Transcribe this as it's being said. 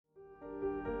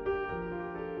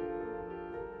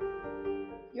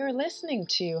You're listening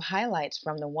to highlights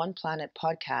from the One Planet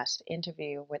podcast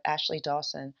interview with Ashley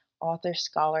Dawson, author,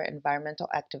 scholar, environmental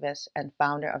activist, and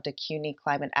founder of the CUNY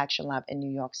Climate Action Lab in New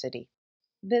York City.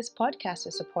 This podcast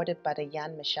is supported by the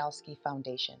Jan Michalski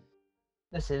Foundation.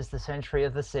 This is the century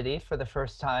of the city. For the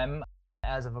first time,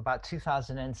 as of about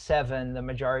 2007, the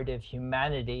majority of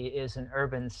humanity is an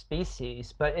urban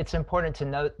species. But it's important to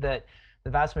note that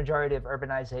the vast majority of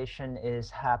urbanization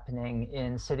is happening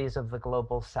in cities of the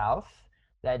global south.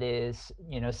 That is,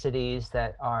 cities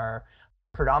that are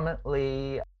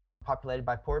predominantly populated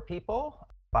by poor people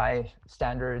by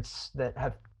standards that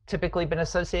have typically been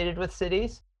associated with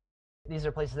cities. These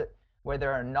are places where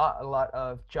there are not a lot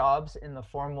of jobs in the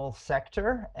formal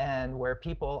sector and where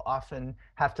people often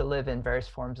have to live in various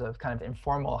forms of kind of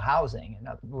informal housing,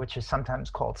 which is sometimes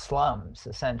called slums,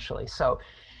 essentially. So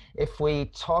if we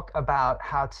talk about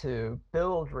how to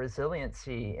build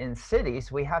resiliency in cities,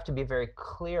 we have to be very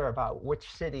clear about which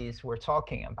cities we're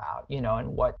talking about, and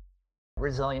what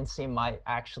resiliency might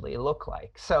actually look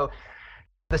like. So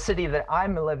the city that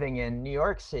I'm living in, New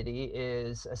York City,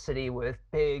 is a city with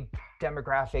big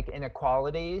demographic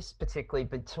inequalities, particularly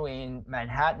between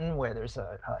Manhattan, where there's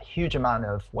a huge amount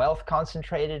of wealth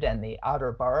concentrated, and the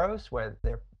outer boroughs, where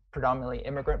they're predominantly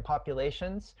immigrant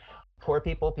populations, poor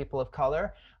people, people of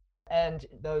color. And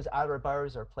those outer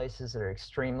boroughs are places that are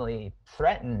extremely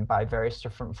threatened by various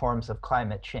different forms of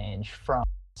climate change, from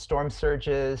storm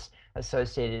surges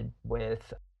associated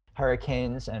with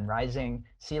hurricanes and rising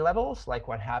sea levels, like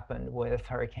what happened with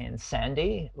Hurricane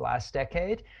Sandy last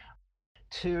decade,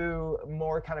 to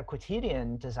more kind of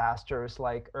quotidian disasters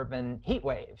like urban heat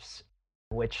waves,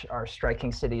 which are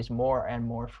striking cities more and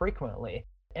more frequently.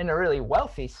 In a really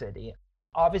wealthy city,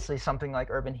 obviously something like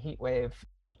urban heat wave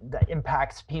that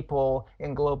impacts people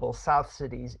in global south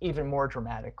cities even more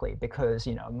dramatically, because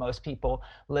most people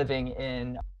living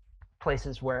in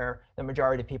places where the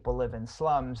majority of people live in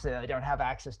slums, they don't have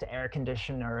access to air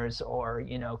conditioners or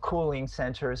cooling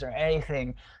centers or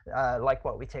anything like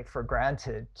what we take for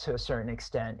granted to a certain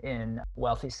extent in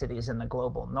wealthy cities in the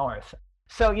global north.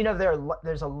 So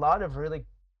there's a lot of really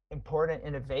important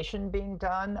innovation being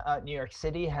done. New York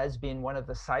City has been one of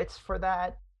the sites for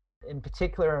that. In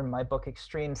particular, in my book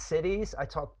Extreme Cities, I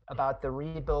talk about the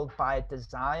Rebuild by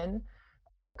Design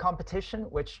competition,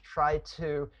 which tried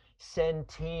to send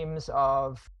teams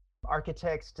of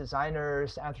architects,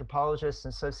 designers, anthropologists,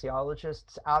 and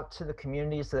sociologists out to the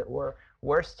communities that were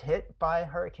worst hit by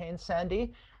Hurricane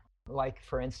Sandy, like,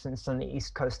 for instance, on the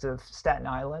east coast of Staten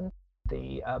Island,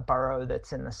 the borough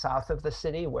that's in the south of the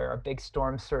city, where a big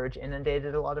storm surge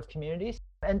inundated a lot of communities.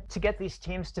 And to get these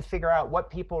teams to figure out what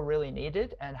people really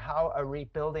needed and how a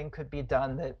rebuilding could be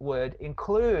done that would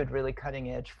include really cutting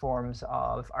edge forms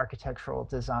of architectural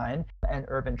design and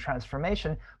urban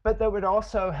transformation, but that would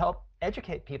also help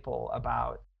educate people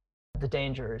about the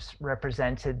dangers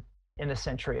represented in the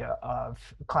century of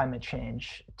climate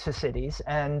change to cities,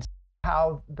 and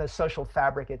how the social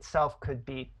fabric itself could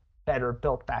be better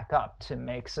built back up to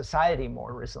make society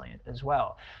more resilient as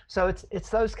well. So it's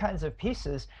those kinds of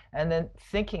pieces, and then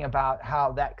thinking about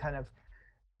how that kind of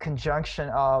conjunction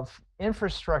of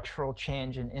infrastructural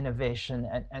change and innovation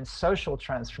and social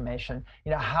transformation,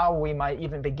 how we might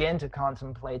even begin to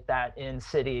contemplate that in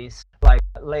cities like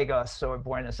Lagos or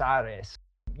Buenos Aires,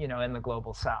 in the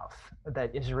global south,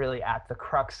 that is really at the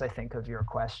crux, I think, of your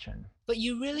question. But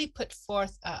you really put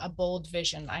forth a bold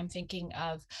vision. I'm thinking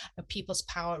of People's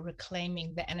Power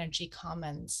reclaiming the energy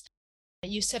commons.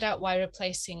 You set out why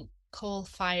replacing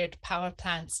coal-fired power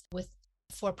plants with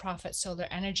for-profit solar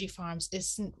energy farms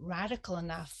isn't radical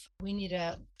enough. We need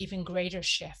an even greater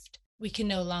shift. We can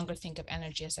no longer think of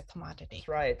energy as a commodity. That's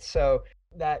right. So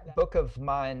that book of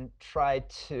mine tried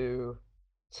to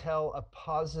tell a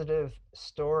positive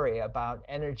story about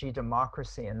energy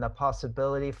democracy and the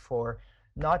possibility for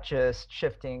not just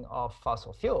shifting off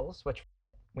fossil fuels, which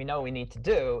we know we need to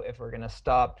do if we're going to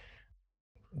stop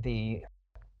the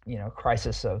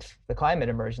crisis of the climate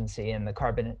emergency and the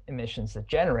carbon emissions that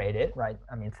generate it, right?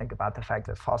 I mean, think about the fact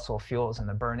that fossil fuels and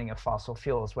the burning of fossil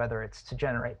fuels, whether it's to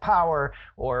generate power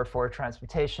or for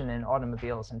transportation in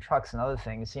automobiles and trucks and other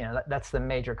things, that's the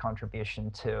major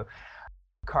contribution to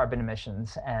carbon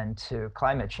emissions and to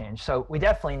climate change. So we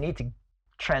definitely need to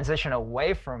transition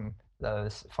away from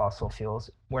those fossil fuels.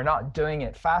 We're not doing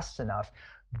it fast enough.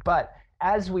 But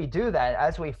as we do that,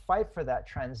 as we fight for that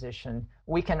transition,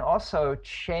 we can also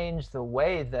change the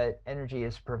way that energy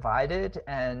is provided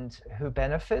and who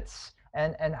benefits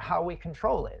and how we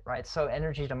control it, right? So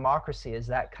energy democracy is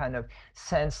that kind of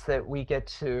sense that we get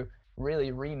to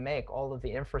really remake all of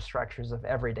the infrastructures of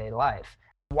everyday life.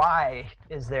 Why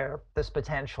is there this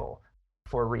potential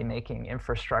for remaking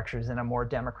infrastructures in a more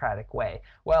democratic way?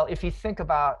 Well, if you think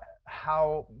about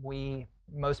how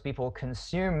most people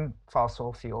consume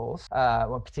fossil fuels,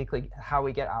 well, particularly how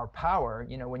we get our power,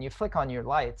 when you flick on your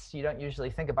lights, you don't usually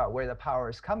think about where the power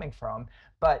is coming from,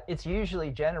 but it's usually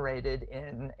generated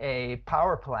in a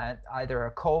power plant, either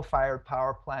a coal-fired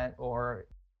power plant or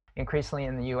increasingly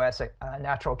in the US, a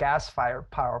natural gas-fired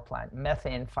power plant,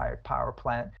 methane-fired power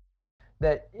plant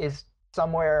that is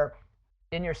somewhere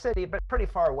in your city, but pretty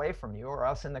far away from you, or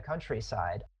else in the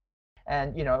countryside.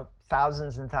 And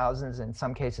thousands and thousands, in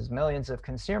some cases millions of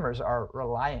consumers are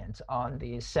reliant on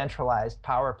these centralized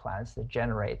power plants that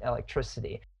generate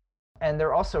electricity. And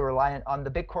they're also reliant on the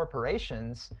big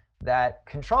corporations that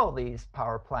control these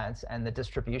power plants and the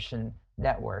distribution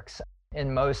networks.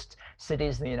 In most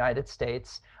cities in the United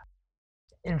States,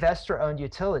 investor-owned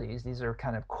utilities, these are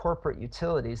kind of corporate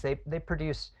utilities, they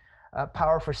produce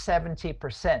power for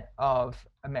 70% of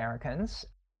Americans.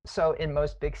 So in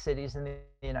most big cities in the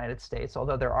United States,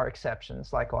 although there are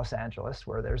exceptions like Los Angeles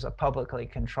where there's a publicly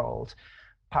controlled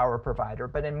power provider,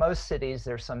 but in most cities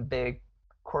there's some big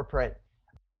corporate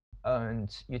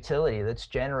owned utility that's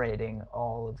generating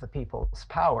all of the people's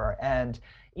power. And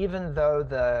even though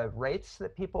the rates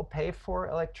that people pay for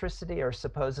electricity are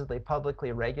supposedly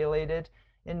publicly regulated,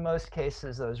 in most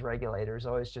cases those regulators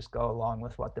always just go along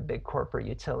with what the big corporate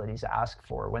utilities ask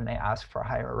for when they ask for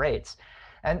higher rates.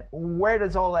 And where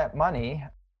does all that money,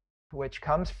 which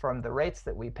comes from the rates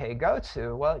that we pay, go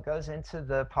to? Well, it goes into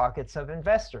the pockets of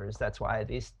investors. That's why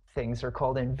these things are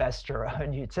called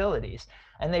investor-owned utilities.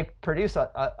 And they produce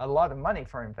a lot of money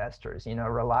for investors,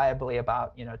 reliably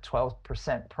about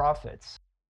 12% profits.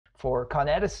 For Con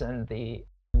Edison, the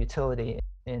utility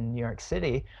in New York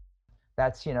City,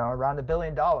 that's around $1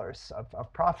 billion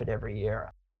of profit every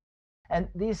year. And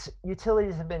these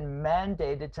utilities have been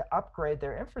mandated to upgrade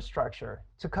their infrastructure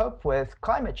to cope with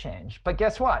climate change. But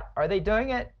guess what? Are they doing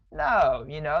it? No,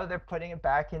 they're putting it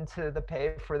back into the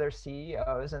pay for their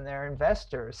CEOs and their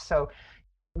investors. So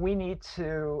we need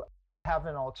to have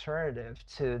an alternative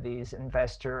to these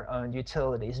investor-owned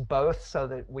utilities, both so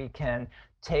that we can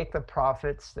take the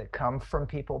profits that come from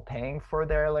people paying for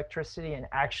their electricity and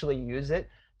actually use it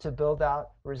to build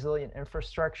out resilient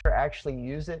infrastructure, actually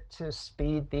use it to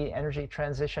speed the energy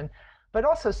transition, but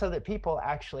also so that people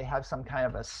actually have some kind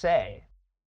of a say.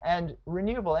 And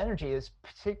renewable energy is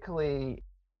particularly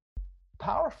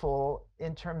powerful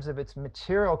in terms of its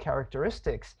material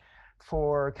characteristics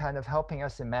for kind of helping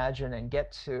us imagine and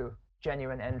get to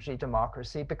genuine energy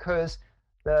democracy, because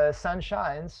the sun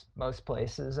shines most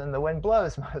places and the wind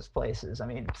blows most places. I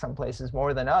mean, some places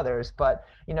more than others, but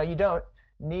you don't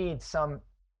need some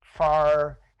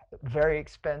far, very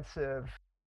expensive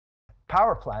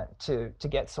power plant to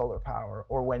get solar power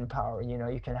or wind power.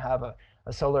 You can have a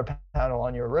solar panel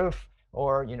on your roof,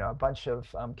 or a bunch of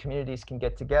communities can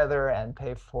get together and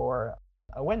pay for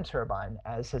a wind turbine,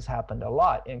 as has happened a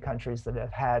lot in countries that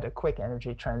have had a quick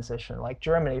energy transition, like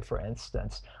Germany, for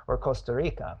instance, or Costa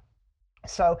Rica.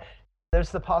 So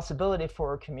there's the possibility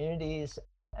for communities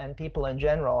and people in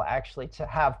general actually to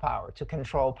have power, to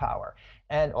control power,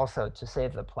 and also to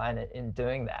save the planet in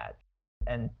doing that,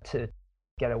 and to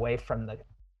get away from the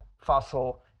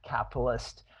fossil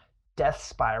capitalist death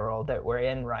spiral that we're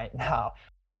in right now.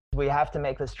 We have to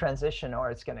make this transition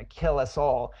or it's going to kill us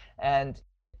all. And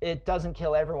it doesn't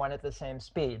kill everyone at the same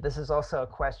speed. This is also a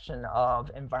question of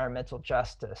environmental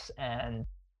justice, and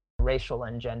racial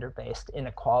and gender-based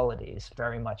inequalities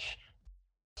very much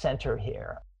center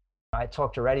here. I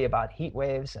talked already about heat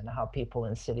waves and how people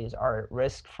in cities are at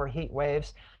risk for heat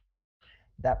waves.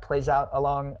 That plays out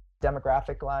along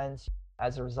demographic lines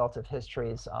as a result of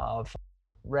histories of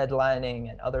redlining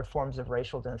and other forms of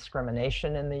racial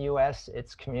discrimination in the US.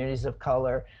 It's communities of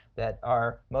color that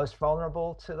are most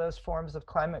vulnerable to those forms of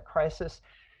climate crisis.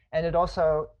 And it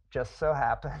also just so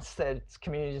happens that it's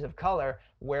communities of color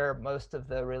where most of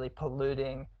the really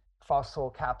polluting fossil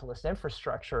capitalist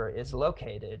infrastructure is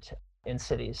located, in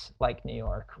cities like New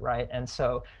York, right? And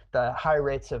so the high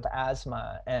rates of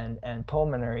asthma and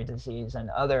pulmonary disease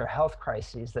and other health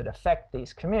crises that affect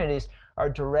these communities are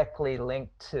directly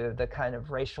linked to the kind of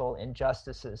racial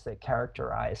injustices that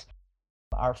characterize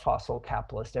our fossil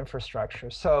capitalist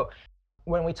infrastructure. So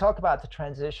when we talk about the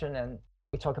transition and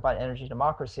we talk about energy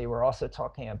democracy, we're also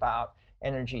talking about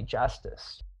energy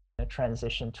justice, a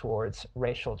transition towards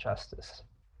racial justice.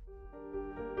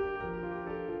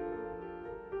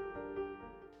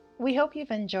 We hope you've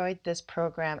enjoyed this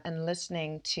program and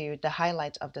listening to the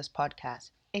highlights of this podcast.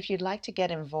 If you'd like to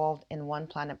get involved in One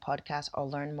Planet Podcast or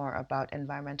learn more about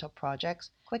environmental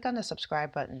projects, click on the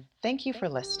subscribe button. Thank you for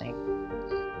listening.